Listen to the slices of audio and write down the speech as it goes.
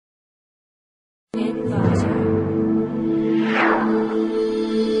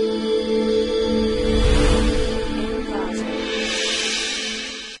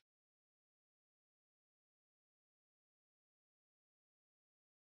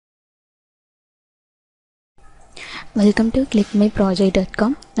Welcome to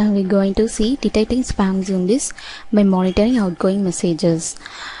clickmyproject.com. Now we're going to see detecting spam zombies by monitoring outgoing messages.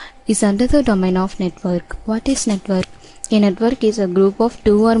 Is under the domain of network. What is network? A network is a group of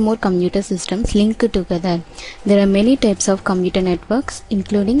two or more computer systems linked together. There are many types of computer networks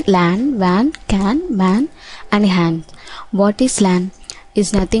including LAN, WAN, CAN, MAN and HAN. What is LAN?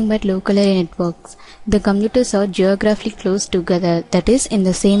 Is nothing but local area networks. The computers are geographically close together, that is in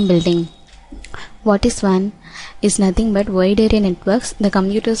the same building. What is WAN? Is nothing but wide area networks. The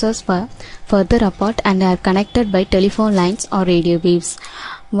computers are further apart and are connected by telephone lines or radio waves.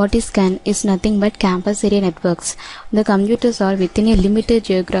 What is CAN? Is nothing but campus area networks. The computers are within a limited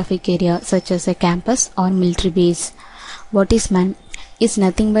geographic area such as a campus or military base. What is MAN? Is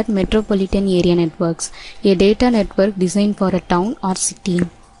nothing but metropolitan area networks, a data network designed for a town or city.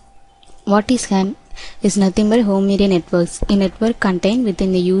 What is HAN? Is nothing but home area networks, a network contained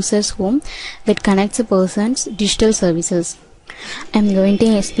within the user's home that connects a person's digital services. I am going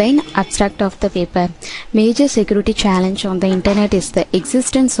to explain abstract of the paper. Major security challenge on the internet is the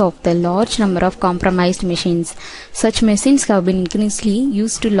existence of the large number of compromised machines. Such machines have been increasingly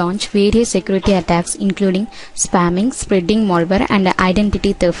used to launch various security attacks including spamming, spreading malware and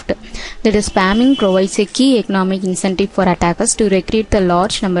identity theft. That is, spamming provides a key economic incentive for attackers to recruit the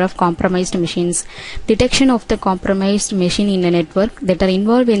large number of compromised machines. Detection of the compromised machine in a network that are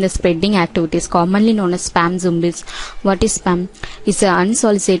involved in the spreading activities commonly known as spam zombies. What is spam? Is an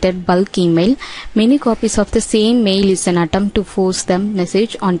unsolicited bulk email. Many copies of the same mail is an attempt to force the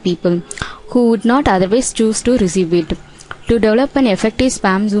message on people who would not otherwise choose to receive it. To develop an effective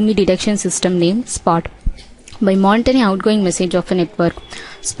spam zombie detection system named SPOT by monitoring outgoing message of a network.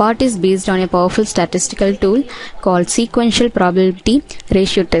 SPOT is based on a powerful statistical tool called sequential probability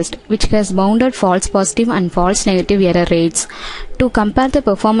ratio test, which has bounded false positive and false negative error rates. To compare the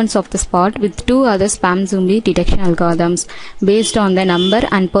performance of the SPOT with two other spam zombie detection algorithms based on the number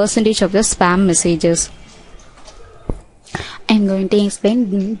and percentage of the spam messages. I am going to explain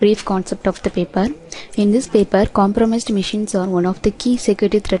the brief concept of the paper. In this paper, compromised machines are one of the key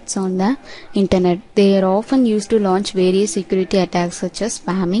security threats on the internet. They are often used to launch various security attacks such as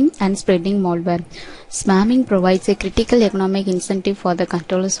spamming and spreading malware. Spamming provides a critical economic incentive for the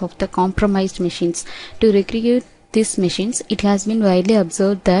controllers of the compromised machines to recruit these machines. It has been widely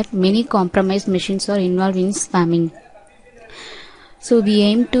observed that many compromised machines are involved in spamming. So we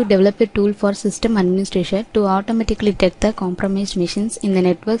aim to develop a tool for system administration to automatically detect the compromised machines in the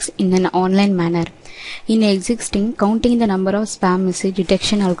networks in an online manner. In existing, counting the number of spam message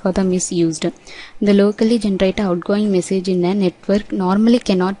detection algorithm is used. The locally generated outgoing message in a network normally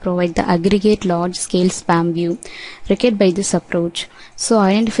cannot provide the aggregate large-scale spam view required by this approach. So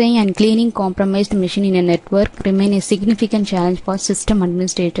identifying and cleaning compromised machine in a network remain a significant challenge for system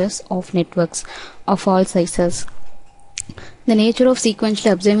administrators of networks of all sizes. The nature of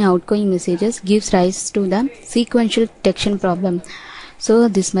sequentially observing outgoing messages gives rise to the sequential detection problem. So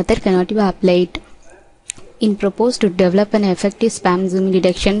this method cannot be applied in proposed to develop an effective spam zombie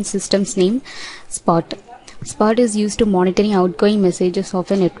detection systems named SPOT. SPOT is used to monitoring outgoing messages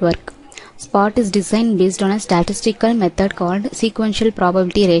of a network. SPOT is designed based on a statistical method called sequential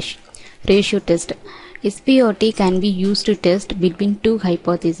probability ratio test. SPOT can be used to test between two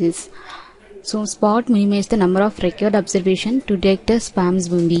hypotheses. So SPOT minimizes the number of required observations to detect a spam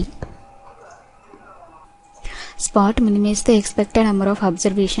zombie. SPOT minimizes the expected number of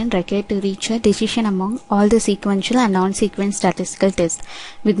observations required to reach a decision among all the sequential and non-sequential statistical tests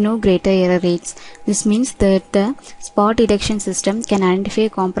with no greater error rates. This means that the SPOT detection system can identify a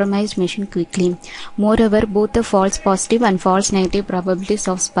compromised machine quickly. Moreover, both the false positive and false negative probabilities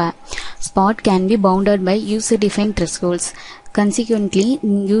of SPOT can be bounded by user-defined thresholds. Consequently,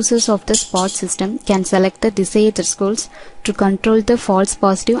 users of the SPOT system can select the desired thresholds to control the false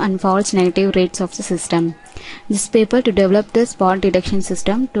positive and false negative rates of the system. This paper to develop the SPOT detection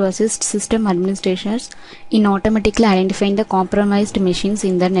system to assist system administrators in automatically identifying the compromised machines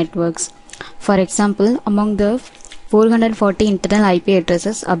in their networks. For example, among the 440 internal IP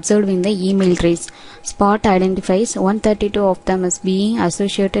addresses observed in the email trace, SPOT identifies 132 of them as being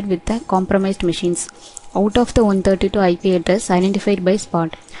associated with the compromised machines. Out of the 132 IP address identified by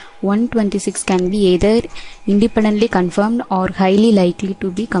SPOT, 126 can be either independently confirmed or highly likely to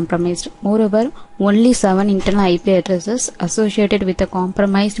be compromised. Moreover, only 7 internal IP addresses associated with the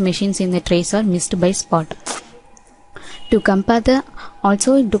compromised machines in the trace are missed by SPOT. To compare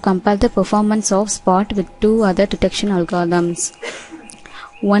the performance of SPOT with two other detection algorithms.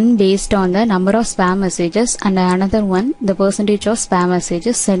 One based on the number of spam messages and another one the percentage of spam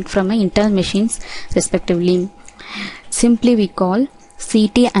messages sent from internal machines respectively. Simply we call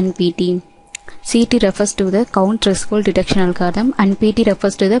CT and PT. CT refers to the count threshold detection algorithm and PT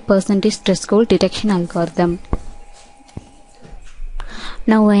refers to the percentage threshold detection algorithm.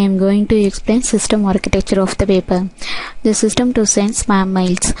 Now I am going to explain system architecture of the paper. The system to send spam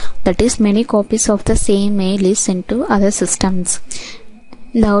mails, that is, many copies of the same mail is sent to other systems.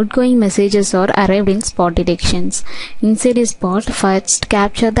 The outgoing messages are arrived in spot detections. Inside a spot, first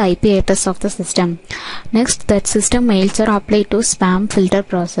capture the IP address of the system. Next, that system mails are applied to spam filter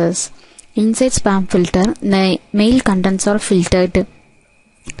process. Inside spam filter, the mail contents are filtered.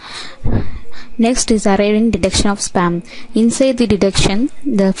 Next is arriving detection of spam. Inside the detection,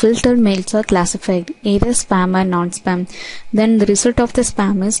 the filtered mails are classified, either spam or non-spam. Then the result of the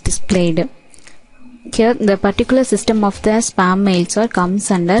spam is displayed. Here, the particular system of the spam mails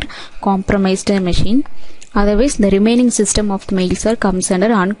comes under compromised machine. Otherwise, the remaining system of the mails comes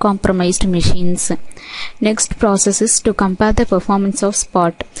under uncompromised machines. Next process is to compare the performance of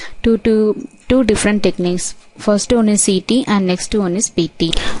spot to two different techniques. First one is CT and next one is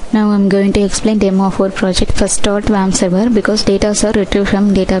PT. Now I am going to explain demo of our project. First start WAM server because data are retrieved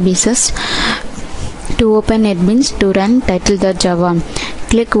from databases. To open Addons, to run title.java.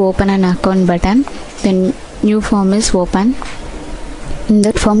 Click open an account button. Then new form is open. In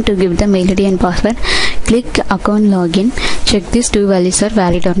that form, to give the mail ID and password, click account login. Check these two values are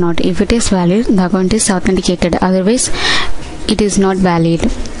valid or not. If it is valid, the account is authenticated. Otherwise, it is not valid.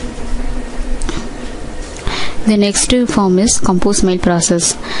 The next form is compose mail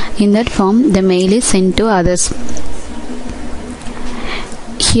process. In that form, the mail is sent to others.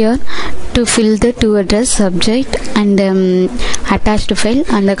 Here, to fill the to address, subject and attached file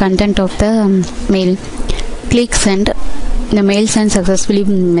and the content of the mail, click send. The mail sent successfully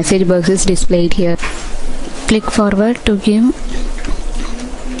message box is displayed here. Click forward to give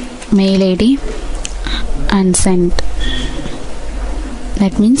mail ID and send.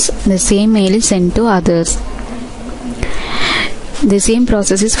 That means the same mail is sent to others. The same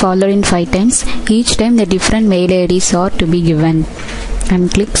process is followed in 5 times. Each time the different mail IDs are to be given.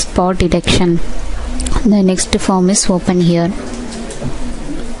 And click spot detection. The next form is open here.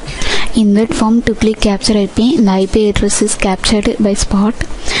 In that form, to click capture IP, the IP address is captured by spot,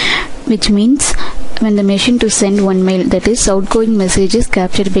 which means when the machine to send one mail, that is outgoing message, is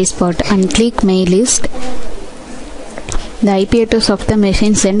captured by spot, and click mail list. The IP address of the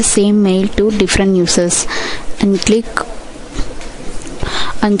machine sends same mail to different users, and click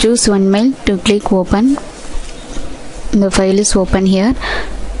and choose one mail. To click open. The file is open here,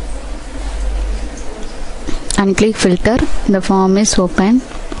 and click filter. The form is open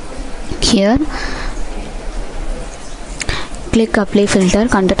here. Click apply filter.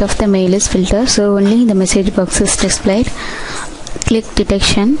 Content of the mail is filter, so only the message box is displayed. Click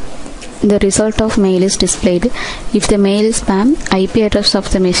detection. The result of mail is displayed. If the mail is spam, IP address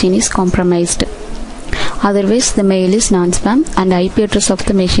of the machine is compromised. Otherwise, the mail is non-spam and IP address of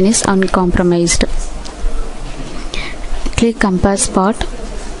the machine is uncompromised. Click compare spot.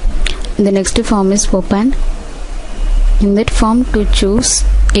 The next form is open. In that form, to choose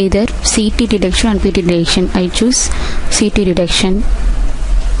either CT detection and PT detection. I choose CT detection.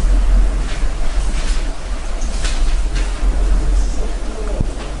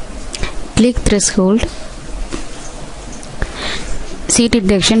 Click threshold. CT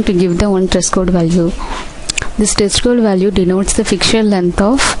detection to give the one threshold value. This threshold value denotes the fictional length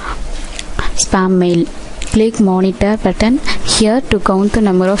of spam mail. Click monitor button here to count the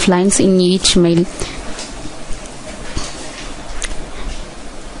number of lines in each mail.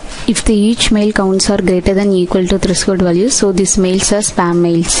 If the each mail counts are greater than equal to threshold value, so these mails are spam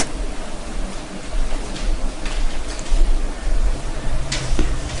mails.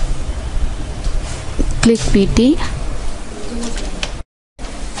 Click PT.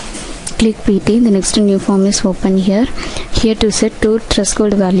 Click PT. The next new form is open here. Here to set two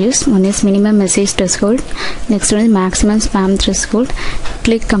threshold values. One is minimum message threshold. Next one is maximum spam threshold.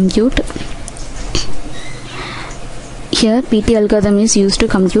 Click compute. Here PT algorithm is used to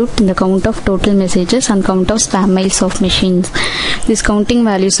compute the count of total messages and count of spam mails of machines. These counting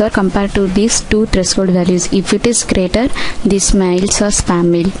values are compared to these two threshold values. If it is greater, these mails are spam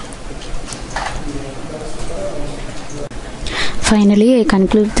mail. Finally, I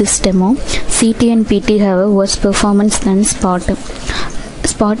conclude this demo. CT and PT have a worse performance than Spot.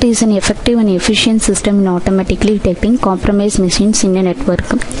 Spot is an effective and efficient system in automatically detecting compromised machines in a network.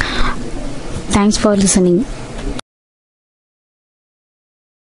 Thanks for listening.